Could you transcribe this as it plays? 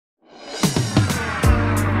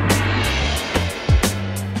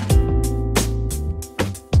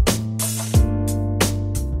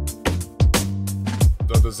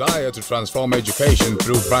desire to transform education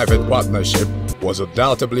through private partnership was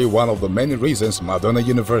undoubtedly one of the many reasons Madonna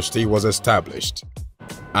University was established.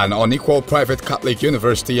 An unequal private Catholic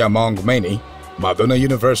university among many, Madonna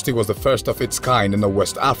University was the first of its kind in the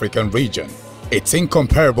West African region. Its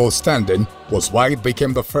incomparable standing was why it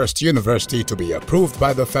became the first university to be approved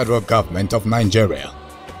by the federal government of Nigeria.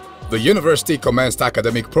 The university commenced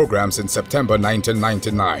academic programs in September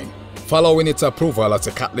 1999, following its approval as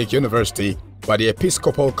a Catholic university by the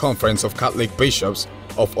Episcopal Conference of Catholic Bishops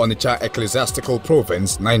of Onitsha Ecclesiastical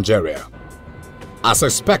Province, Nigeria. As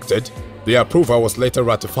expected, the approval was later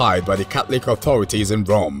ratified by the Catholic authorities in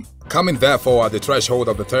Rome, coming therefore at the threshold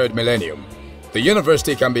of the third millennium. The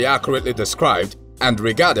university can be accurately described and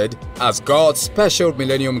regarded as God's special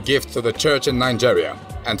millennium gift to the church in Nigeria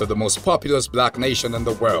and to the most populous black nation in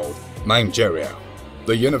the world, Nigeria.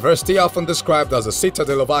 The university, often described as a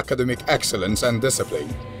citadel of academic excellence and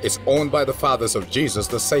discipline, is owned by the Fathers of Jesus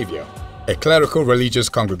the Savior, a clerical religious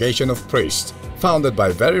congregation of priests founded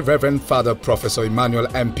by Very Reverend Father Professor Emmanuel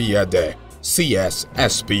Edeh, CS,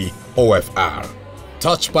 SP, OFR.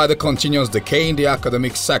 Touched by the continuous decay in the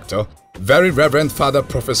academic sector, Very Reverend Father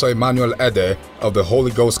Professor Emmanuel Edeh of the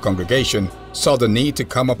Holy Ghost Congregation saw the need to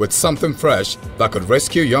come up with something fresh that could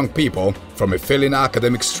rescue young people from a failing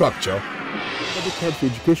academic structure. Help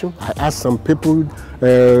education. I asked some people,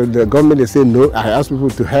 the government, they say no. I asked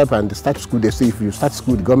people to help and start school. They say if you start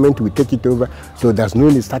school, the government will take it over. So there's no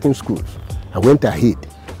need starting schools. I went ahead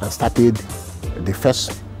and started the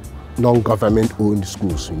first non-government owned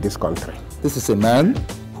schools in this country. This is a man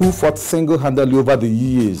who fought single-handedly over the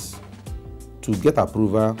years to get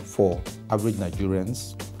approval for average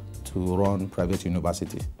Nigerians to run private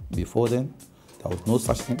university. Before then, there was no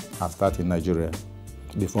such thing as that in Nigeria.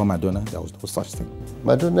 Before Madonna, there was no such thing.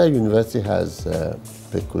 Madonna University has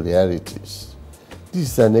peculiarities. This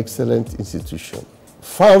is an excellent institution,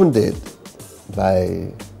 founded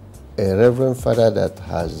by a Reverend Father that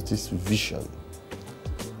has this vision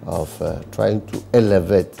of trying to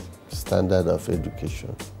elevate standard of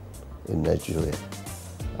education in Nigeria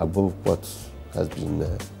above what has been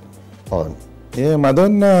on. Yeah,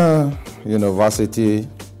 Madonna University's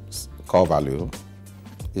core value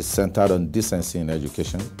is centered on decency in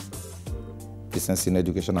education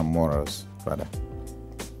and morals, rather.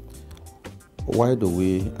 Why do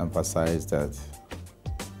we emphasize that?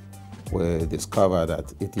 We discover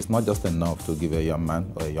that it is not just enough to give a young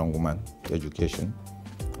man or a young woman education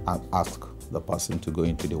and ask the person to go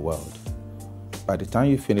into the world. By the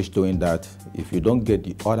time you finish doing that, if you don't get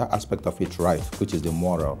the other aspect of it right, which is the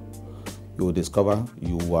moral, you will discover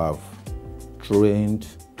you have trained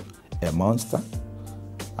a monster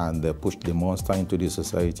and pushed the monster into the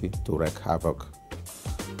society to wreak havoc.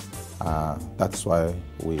 That's why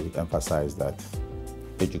we emphasize that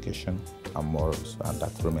education and morals, and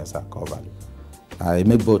that remains our core value. I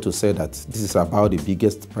may bold to say that this is about the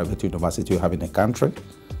biggest private university we have in the country.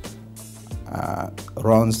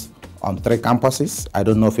 Runs on 3 campuses. I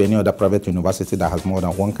don't know of any other private university that has more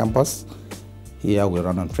than 1 campus. Here we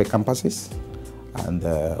run on 3 campuses. And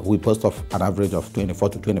we boast of an average of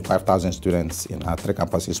 24,000 to 25,000 students in our 3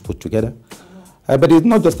 campuses put together. But it's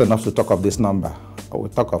not just enough to talk of this number. We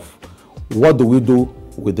talk of what do we do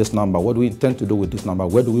with this number? What do we intend to do with this number?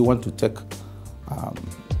 Where do we want to take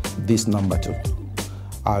this number to?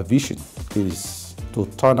 Our vision is to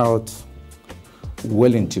turn out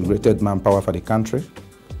well-integrated manpower for the country.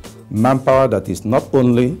 Manpower that is not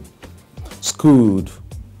only schooled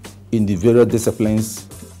in the various disciplines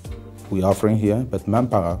we're offering here, but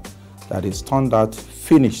manpower that is turned out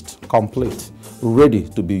finished, complete, ready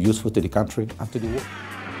to be useful to the country and to the world.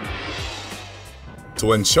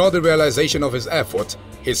 To ensure the realization of his effort,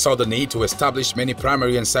 he saw the need to establish many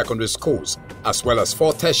primary and secondary schools, as well as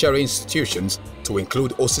 4 tertiary institutions to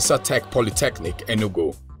include Osisa Tech Polytechnic,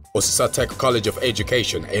 Enugu, Osisa Tech College of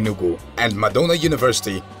Education, Enugu, and Madonna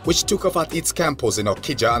University, which took off at its campus in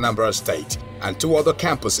Okija, Anambra State, and 2 other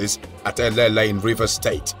campuses at Elele in Rivers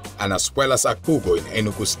State, and as well as Akbugo in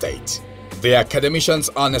Enugu State. The academician's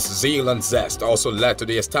honest zeal and zest also led to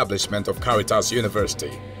the establishment of Caritas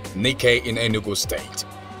University, Nike in Enugu State,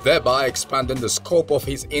 thereby expanding the scope of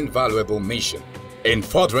his invaluable mission. In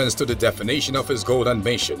furtherance to the definition of his golden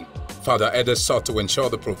mission, Father Edeh sought to ensure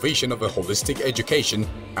the provision of a holistic education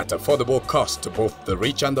at affordable cost to both the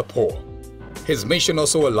rich and the poor. His mission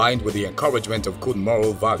also aligned with the encouragement of good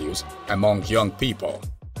moral values among young people,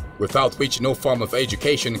 without which no form of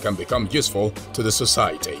education can become useful to the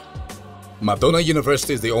society. Madonna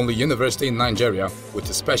University is the only university in Nigeria with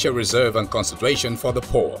a special reserve and consideration for the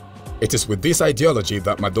poor. It is with this ideology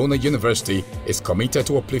that Madonna University is committed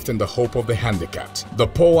to uplifting the hope of the handicapped, the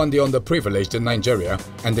poor and the underprivileged in Nigeria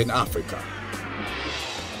and in Africa.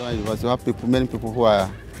 Madonna University, we have many people who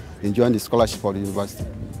are enjoying the scholarship of the university.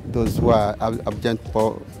 Those who are abject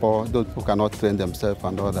poor, those who cannot train themselves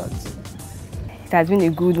and all that. It has been a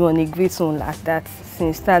good one, a great one like that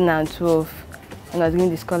since 2012 when I was doing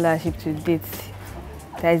the scholarship to date.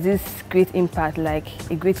 There is this great impact, like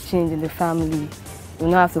a great change in the family. You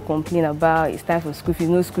don't have to complain about it's time for school fees,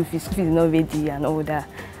 no school fees is not ready and all that.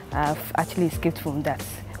 I've actually escaped from that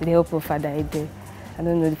with the help of Father Edeh. I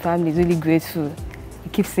don't know, the family is really grateful. We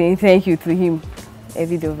keep saying thank you to him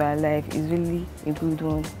every day of our life. It's really a good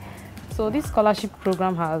one. So this scholarship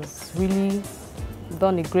program has really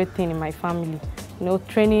done a great thing in my family. You know,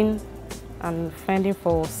 training and fending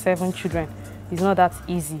for 7 children is not that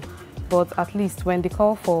easy, but at least when they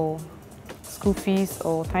call for school fees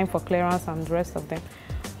or time for clearance and the rest of them,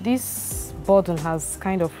 this burden has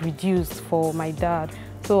kind of reduced for my dad.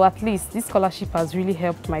 So at least this scholarship has really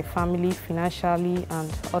helped my family financially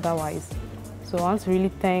and otherwise. So I want to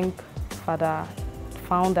really thank Father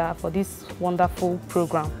Founder for this wonderful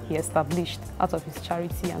program he established out of his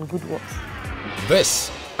charity and good works.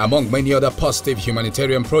 This, among many other positive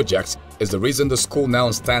humanitarian projects, is the reason the school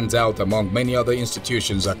now stands out among many other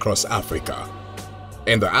institutions across Africa.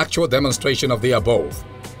 In the actual demonstration of the above,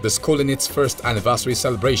 the school in its first anniversary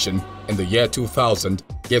celebration in the year 2000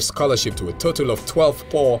 gave scholarship to a total of 12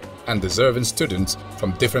 poor and deserving students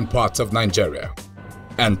from different parts of Nigeria.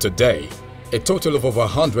 And today, a total of over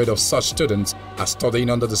 100 of such students are studying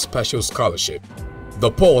under the special scholarship. The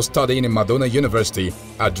poor studying in Madonna University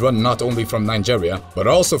are drawn not only from Nigeria, but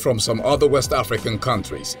also from some other West African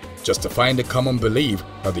countries, justifying the common belief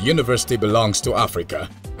that the university belongs to Africa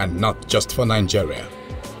and not just for Nigeria.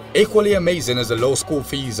 Equally amazing is the low school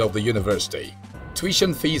fees of the university.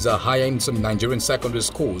 Tuition fees are higher in some Nigerian secondary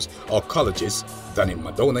schools or colleges than in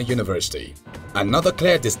Madonna University. Another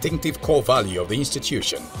clear distinctive core value of the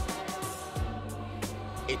institution.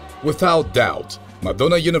 Without doubt,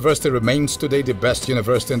 Madonna University remains today the best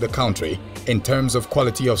university in the country in terms of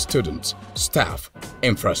quality of students, staff,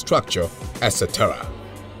 infrastructure, etc.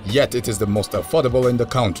 Yet it is the most affordable in the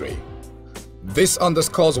country. This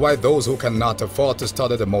underscores why those who cannot afford to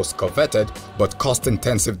study the most coveted but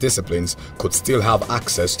cost-intensive disciplines could still have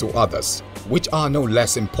access to others, which are no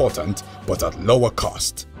less important but at lower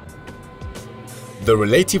cost. The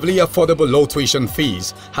relatively affordable low tuition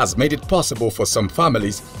fees has made it possible for some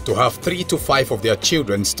families to have 3 to 5 of their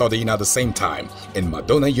children studying at the same time in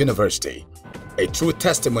Madonna University, a true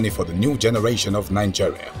testimony for the new generation of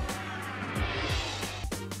Nigeria.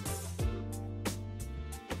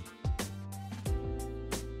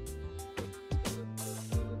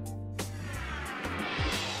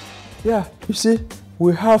 Yeah, you see,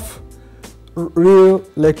 we have real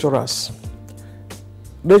lecturers.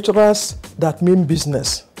 Lecturers that mean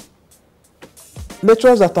business.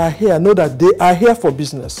 Lecturers that are here know that they are here for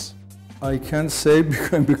business. I can say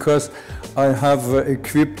because I have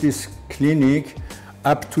equipped this clinic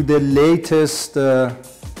up to the latest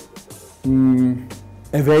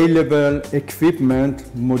available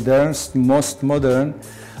equipment, most modern.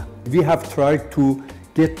 We have tried to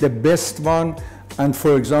get the best one, and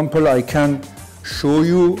for example, I can show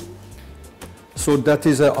you. So that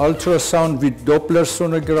is an ultrasound with Doppler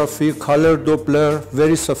sonography, color Doppler,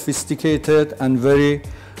 very sophisticated and very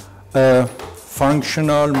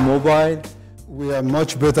functional, mobile. We are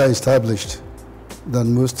much better established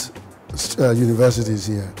than most universities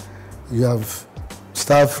here. You have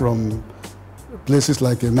staff from places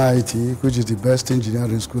like MIT, which is the best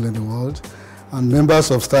engineering school in the world, and members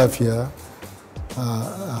of staff here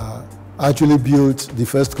actually built the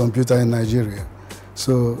first computer in Nigeria.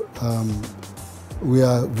 So we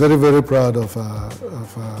are very, very proud of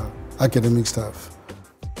our academic staff.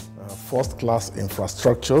 First-class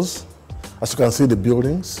infrastructures. As you can see, the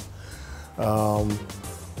buildings. We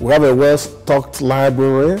have a well-stocked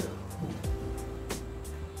library,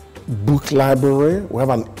 book library. We have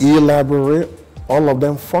an e-library, all of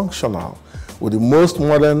them functional, with the most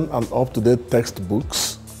modern and up-to-date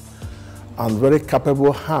textbooks, and very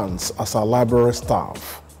capable hands as our library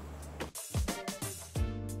staff.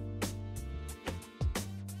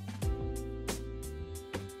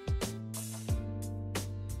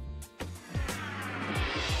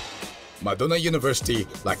 Madonna University,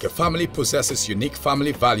 like a family, possesses unique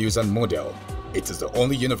family values and model. It is the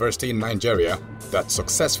only university in Nigeria that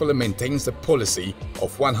successfully maintains the policy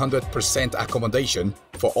of 100% accommodation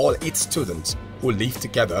for all its students who live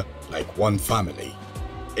together like one family.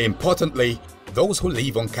 Importantly, those who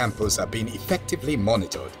live on campus are being effectively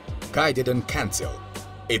monitored, guided and counseled.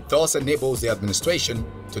 It thus enables the administration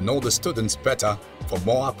to know the students better for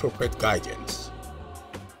more appropriate guidance.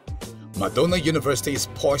 Madonna University is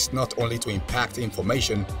poised not only to impact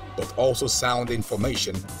information, but also sound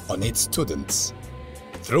information on its students.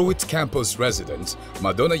 Through its campus residents,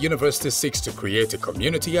 Madonna University seeks to create a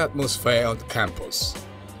community atmosphere on campus.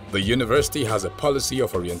 The university has a policy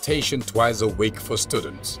of orientation twice a week for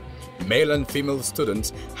students. Male and female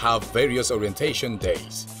students have various orientation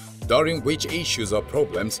days, during which issues or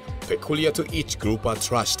problems peculiar to each group are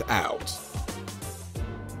thrashed out.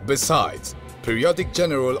 Besides, periodic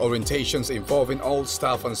general orientations involving all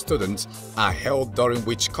staff and students are held, during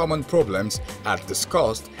which common problems are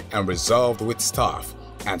discussed and resolved with staff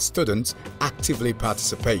and students actively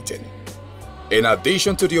participating. In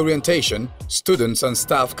addition to the orientation, students and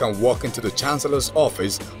staff can walk into the Chancellor's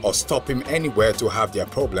office or stop him anywhere to have their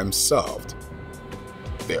problems solved.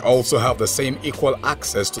 They also have the same equal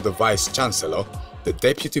access to the Vice-Chancellor, the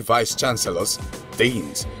Deputy Vice-Chancellors,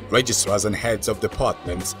 Deans, Registrars and Heads of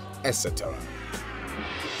Departments, etc.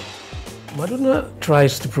 Madonna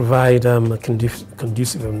tries to provide a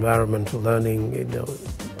conducive environment for learning,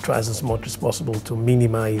 tries as much as possible to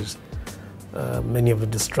minimize many of the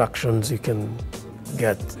distractions you can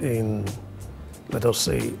get in, let us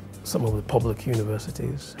say, some of the public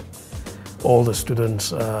universities. All the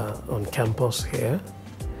students are on campus here,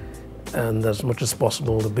 and as much as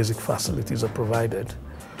possible the basic facilities are provided.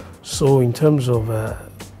 So in terms of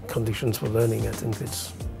conditions for learning, I think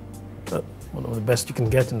it's one of the best you can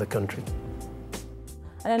get in the country.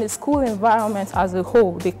 And then the school environment as a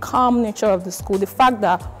whole, the calm nature of the school, the fact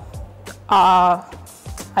that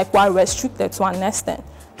we're restricted to an extent.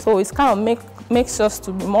 So it's kind of makes us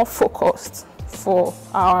to be more focused for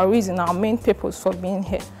our reason, our main purpose for being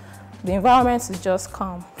here. The environment is just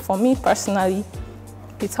calm. For me personally,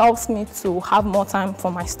 it helps me to have more time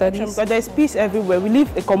for my studies. But there's peace everywhere. We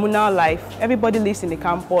live a communal life. Everybody lives in the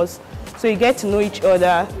campus, so you get to know each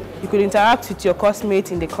other. You could interact with your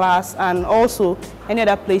classmates in the class and also any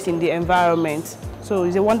other place in the environment. So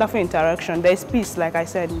it's a wonderful interaction. There's peace, like I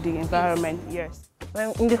said, in the environment, yes.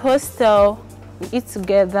 When in the hostel, we eat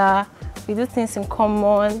together, we do things in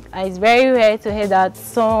common. It's very rare to hear that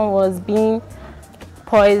someone was being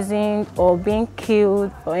poisoned or being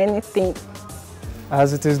killed or anything.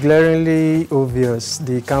 As it is glaringly obvious,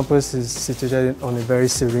 the campus is situated on a very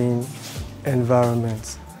serene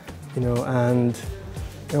environment, and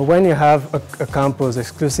when you have a campus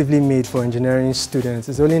exclusively made for engineering students,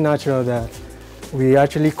 it's only natural that we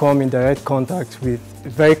actually come in direct contact with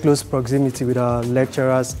very close proximity with our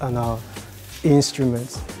lecturers and our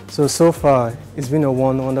instruments. So far, it's been a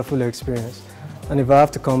wonderful experience. And if I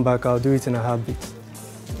have to come back, I'll do it in a heartbeat.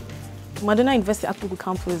 Madonna University Akpogwu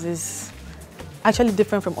campus is actually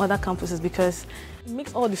different from other campuses because it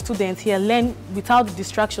makes all the students here learn without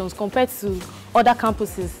distractions compared to other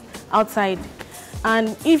campuses outside.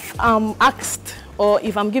 And if I'm asked or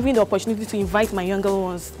if I'm given the opportunity to invite my younger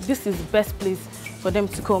ones, this is the best place for them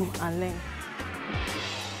to come and learn.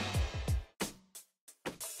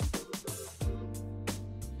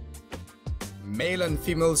 Male and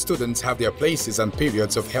female students have their places and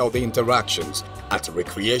periods of healthy interactions at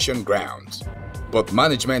recreation grounds. But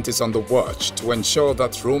management is on the watch to ensure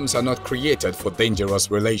that rooms are not created for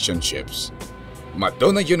dangerous relationships.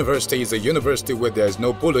 Madonna University is a university where there is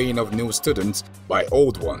no bullying of new students by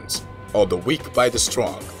old ones or the weak by the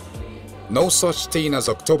strong. No such thing as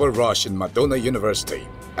October rush in Madonna University.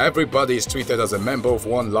 Everybody is treated as a member of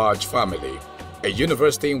one large family. A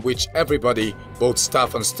university in which everybody, both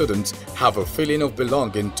staff and students, have a feeling of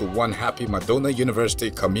belonging to one happy Madonna University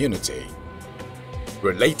community.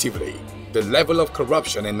 Relatively, the level of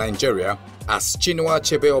corruption in Nigeria, as Chinua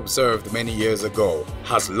Achebe observed many years ago,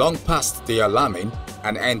 has long passed the alarming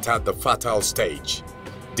and entered the fatal stage.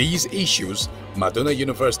 These issues, Madonna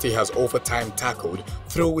University has over time tackled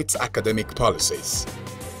through its academic policies.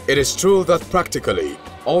 It is true that practically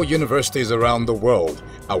all universities around the world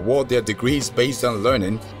award their degrees based on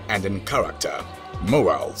learning and in character,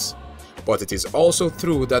 morals. But it is also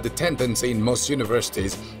true that the tendency in most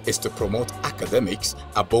universities is to promote academics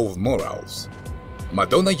above morals.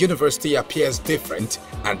 Madonna University appears different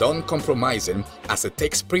and uncompromising as it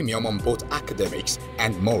takes premium on both academics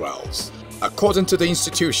and morals. According to the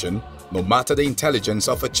institution, no matter the intelligence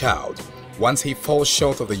of a child, once he falls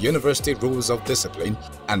short of the university rules of discipline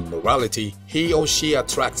and morality, he or she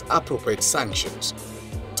attracts appropriate sanctions.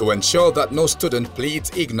 To ensure that no student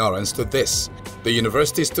pleads ignorance to this, the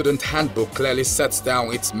University Student Handbook clearly sets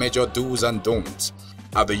down its major do's and don'ts.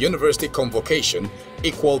 At the university convocation,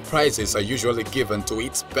 equal prizes are usually given to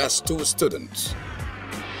its best 2 students.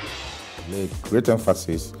 lay great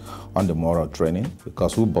emphasis on the moral training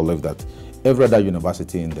because we believe that every other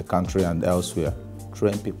university in the country and elsewhere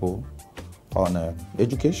train people on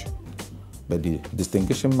education. But the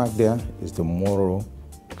distinguishing mark there is the moral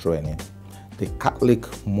training, the Catholic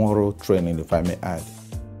moral training, if I may add.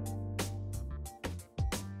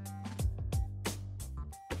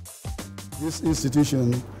 This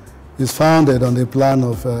institution is founded on a plan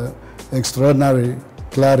of extraordinary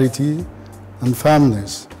clarity and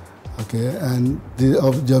firmness, okay? And the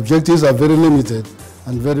objectives are very limited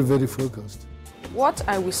and very, very focused. What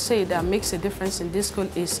I would say that makes a difference in this school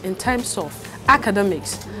is in terms of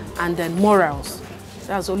academics and then morals.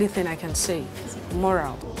 That's the only thing I can say,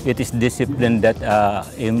 moral. It is discipline that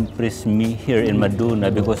impressed me here in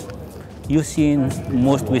Madonna because you see in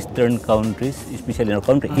most Western countries, especially in our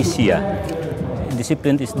country, Asia,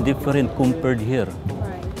 discipline is different compared here.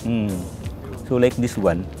 So like this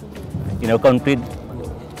one, in our country,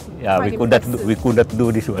 yeah, we could not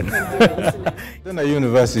do this one. Madonna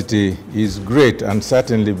University is great and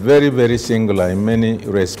certainly very, very singular in many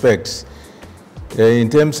respects. In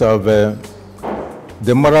terms of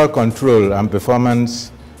the moral control and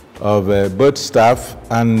performance of both staff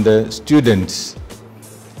and students,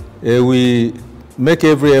 we make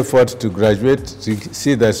every effort to graduate, to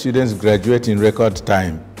see that students graduate in record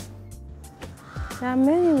time. There are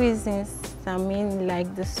many reasons I mean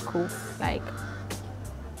like the school, like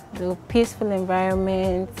the peaceful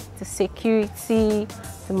environment, the security,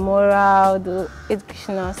 the moral, the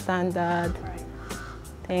educational standard.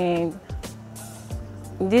 And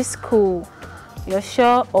in this school, you're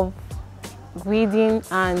sure of reading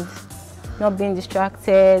and not being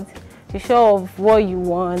distracted. You're sure of what you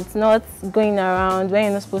want, not going around when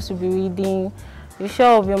you're not supposed to be reading. You're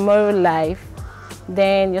sure of your moral life,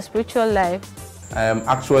 then your spiritual life.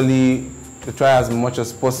 Actually, to try as much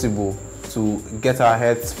as possible to get our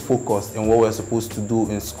heads focused on what we're supposed to do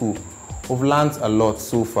in school. We've learned a lot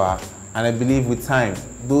so far, and I believe with time,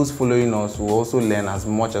 those following us will also learn as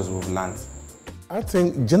much as we've learned. I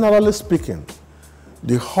think, generally speaking,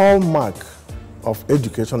 the hallmark of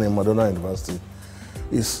education in Madonna University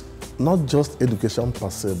is not just education per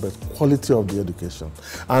se, but quality of the education.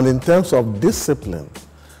 And in terms of discipline,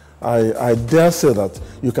 I dare say that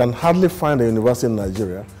you can hardly find a university in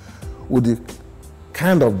Nigeria with the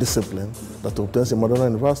kind of discipline that obtains in Madonna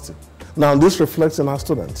University. Now, this reflects in our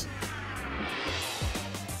students.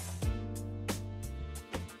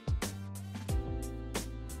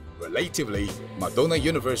 Relatively, Madonna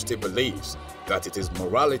University believes that it is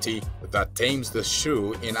morality that tames the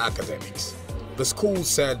shrew in academics. The school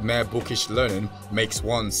said mere bookish learning makes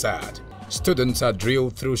one sad. Students are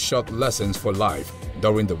drilled through short lessons for life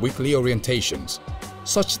during the weekly orientations.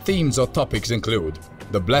 Such themes or topics include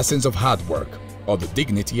the blessings of hard work or the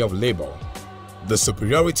dignity of labor, the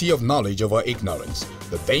superiority of knowledge over ignorance,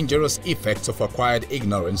 the dangerous effects of acquired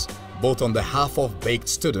ignorance both on the half-baked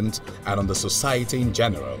student and on the society in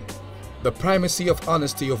general, the primacy of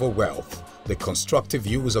honesty over wealth, the constructive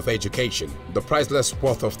use of education, the priceless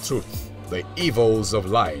worth of truth, the evils of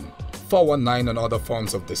lying, 419 and other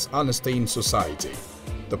forms of dishonesty in society,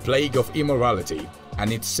 the plague of immorality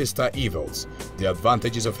and its sister evils, the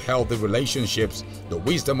advantages of healthy relationships, the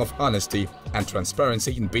wisdom of honesty and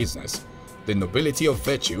transparency in business, the nobility of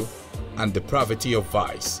virtue and depravity of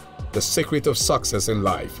vice, the secret of success in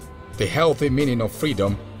life, the healthy meaning of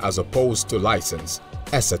freedom as opposed to license,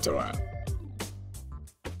 etc.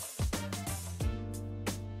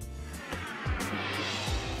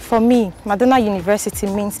 For me, Madonna University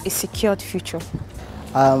means a secured future.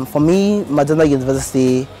 For me, Madonna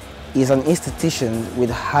University is an institution with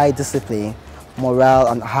high discipline, morale,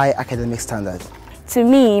 and high academic standard. To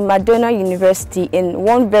me, Madonna University, in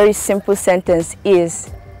one very simple sentence, is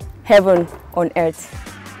heaven on earth.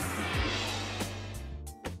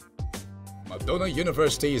 Madonna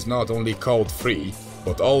University is not only called free,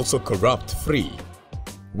 but also corrupt-free,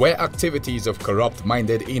 where activities of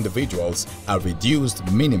corrupt-minded individuals are reduced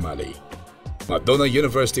minimally. Madonna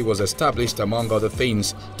University was established, among other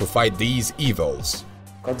things, to fight these evils.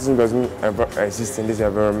 Cultism doesn't exist in this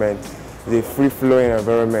environment. It's a free-flowing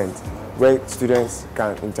environment where students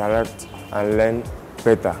can interact and learn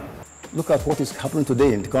better. Look at what is happening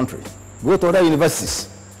today in the country. Go to other universities.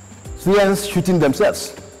 Students shooting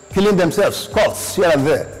themselves, killing themselves, cults here and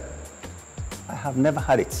there. I have never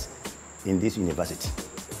had it in this university.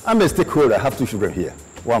 I'm a stakeholder. I have two children here.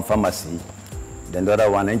 One pharmacy, then the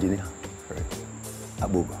other one engineer.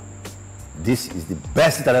 Abuba. This is the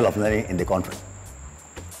best citadel of learning in the country.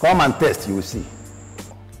 Come and test, you will see.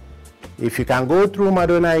 If you can go through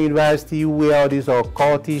Madonna University where all these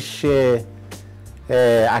occultish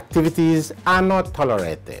activities are not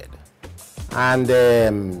tolerated, And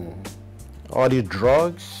all the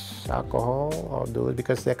drugs, alcohol, all those,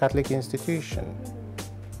 because it's a Catholic institution,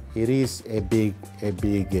 it is a big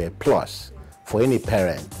plus for any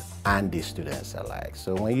parent and the students alike.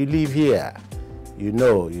 So when you leave here, you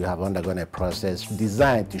know you have undergone a process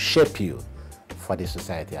designed to shape you for the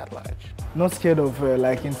society at large. Not scared of,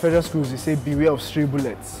 like in federal schools, they say beware of stray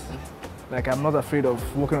bullets. Like I'm not afraid of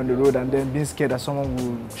walking on the road and then being scared that someone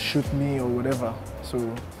will shoot me or whatever. So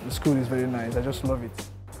the school is very nice, I just love it.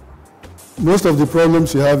 Most of the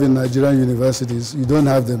problems you have in Nigerian universities, you don't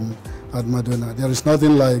have them at Madonna. There is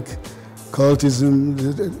nothing like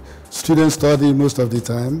cultism. Students study most of the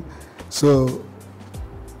time, so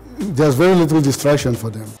there's very little distraction for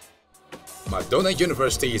them. Madonna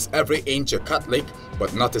University is every inch a Catholic,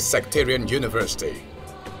 but not a sectarian university.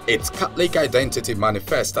 Its Catholic identity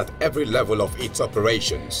manifests at every level of its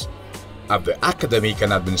operations. At the academic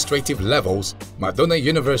and administrative levels, Madonna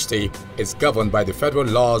University is governed by the federal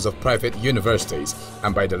laws of private universities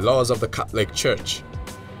and by the laws of the Catholic Church.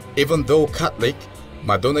 Even though Catholic,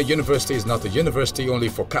 Madonna University is not a university only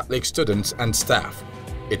for Catholic students and staff.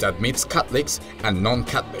 It admits Catholics and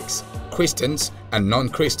non-Catholics, Christians and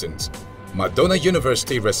non-Christians. Madonna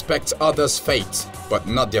University respects others' faiths, but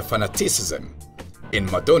not their fanaticism. In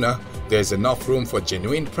Madonna, there is enough room for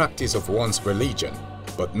genuine practice of one's religion,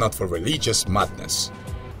 but not for religious madness.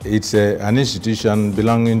 It's an institution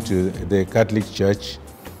belonging to the Catholic Church,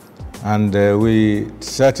 and we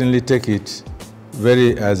certainly take it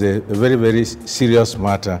as a very serious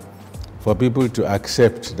matter for people to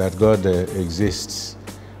accept that God exists.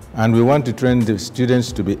 And we want to train the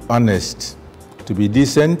students to be honest, to be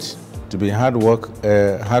decent, to be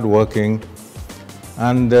hardworking,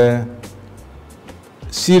 and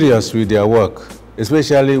serious with their work,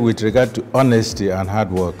 especially with regard to honesty and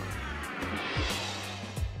hard work.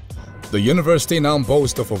 The university now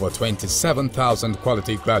boasts of over 27,000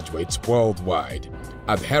 quality graduates worldwide,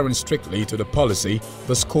 adhering strictly to the policy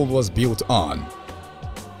the school was built on.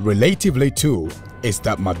 Relatively too is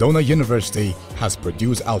that Madonna University has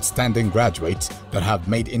produced outstanding graduates that have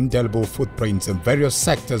made indelible footprints in various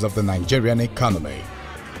sectors of the Nigerian economy.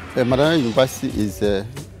 Madonna University is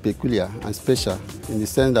peculiar and special in the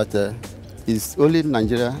sense that it's only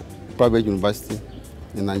Nigeria private university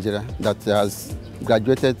in Nigeria that has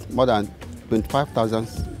graduated more than 25,000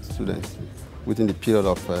 students within the period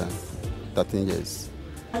of 13 years.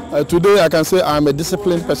 Today I can say I'm a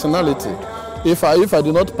disciplined personality. If I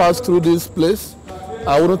did not pass through this place,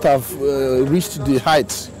 I wouldn't have reached the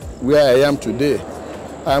heights where I am today.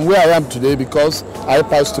 I'm where I am today because I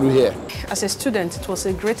passed through here. As a student, it was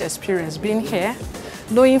a great experience being here,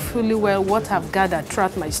 knowing fully well what I've gathered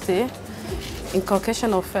throughout my stay,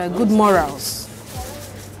 inculcation of good morals.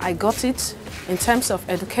 I got it in terms of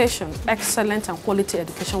education. Excellent and quality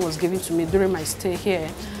education was given to me during my stay here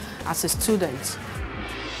as a student.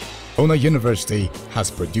 Madonna University has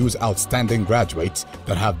produced outstanding graduates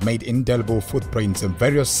that have made indelible footprints in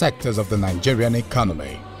various sectors of the Nigerian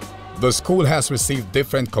economy. The school has received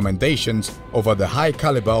different commendations over the high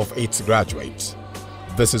caliber of its graduates.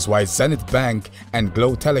 This is why Zenith Bank and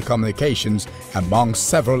Glow Telecommunications, among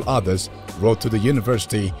several others, wrote to the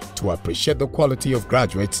university to appreciate the quality of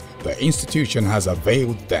graduates the institution has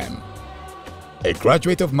availed them. A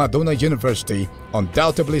graduate of Madonna University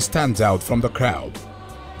undoubtedly stands out from the crowd.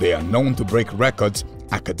 They are known to break records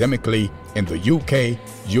academically in the UK,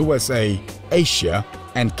 USA, Asia,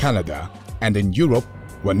 and Canada, and in Europe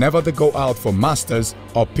whenever they go out for masters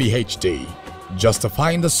or PhD.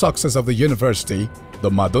 Justifying the success of the university, the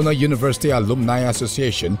Madonna University Alumni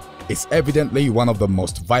Association is evidently one of the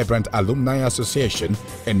most vibrant alumni associations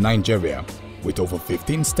in Nigeria, with over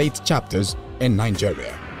 15 state chapters in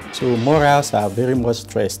Nigeria. So morals are very much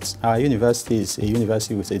stressed. Our university is a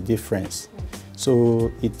university with a difference.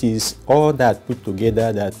 So it is all that put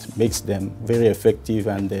together that makes them very effective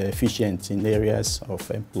and efficient in areas of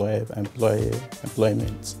employment.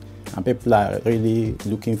 And people are really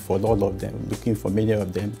looking for all of them, looking for many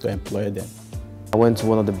of them to employ them. I went to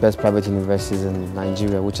one of the best private universities in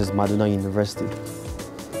Nigeria, which is Madonna University.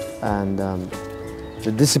 And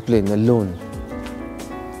the discipline alone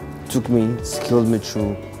skilled me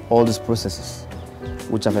through all these processes,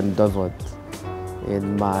 which I've endeavored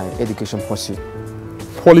in my education pursuit.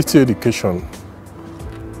 Quality education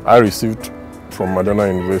I received from Madonna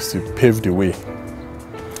University paved the way.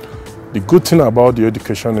 The good thing about the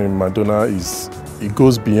education in Madonna is it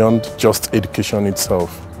goes beyond just education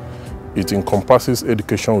itself. It encompasses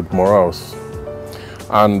education with morals.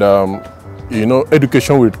 And you know,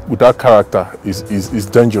 education without character is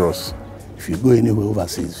dangerous. If you go anywhere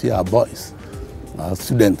overseas, see our boys, our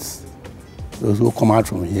students, those who come out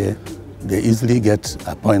from here, they easily get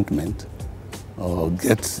appointment or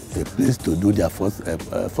get a place to do their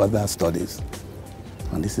further studies.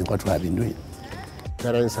 And this is what we have been doing.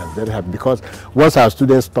 Parents are very happy because once our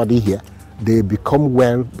students study here, they become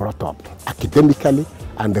well brought up academically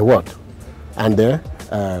and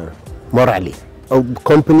morally.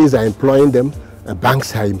 Companies are employing them,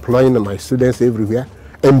 banks are employing my students everywhere,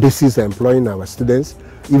 embassies are employing our students.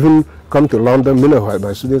 Even come to London, many of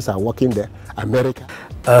my students are working there, America.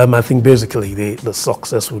 I think basically the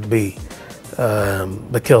success would be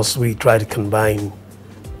because we try to combine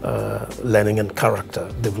learning and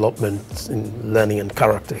character, development in learning and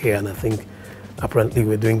character here, and I think apparently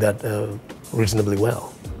we're doing that reasonably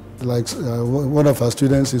well. Like one of our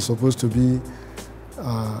students is supposed to be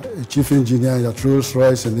a chief engineer at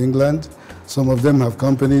Rolls-Royce in England. Some of them have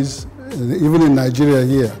companies, even in Nigeria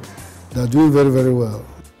here. They're doing very, very well.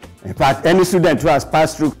 In fact, any student who has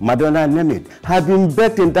passed through Madonna University has been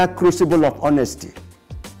baked in that crucible of honesty,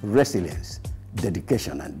 resilience,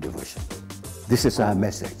 dedication, and devotion. This is our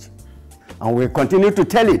message. And we'll continue to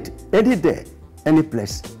tell it any day, any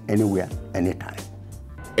place, anywhere, anytime.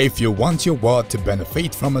 If you want your ward to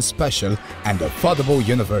benefit from a special and affordable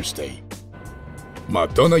university,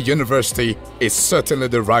 Madonna University is certainly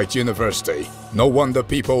the right university. No wonder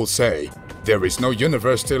people say, there is no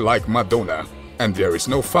university like Madonna, and there is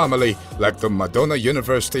no family like the Madonna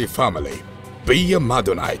University family. Be a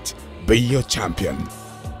Madonite, be a champion.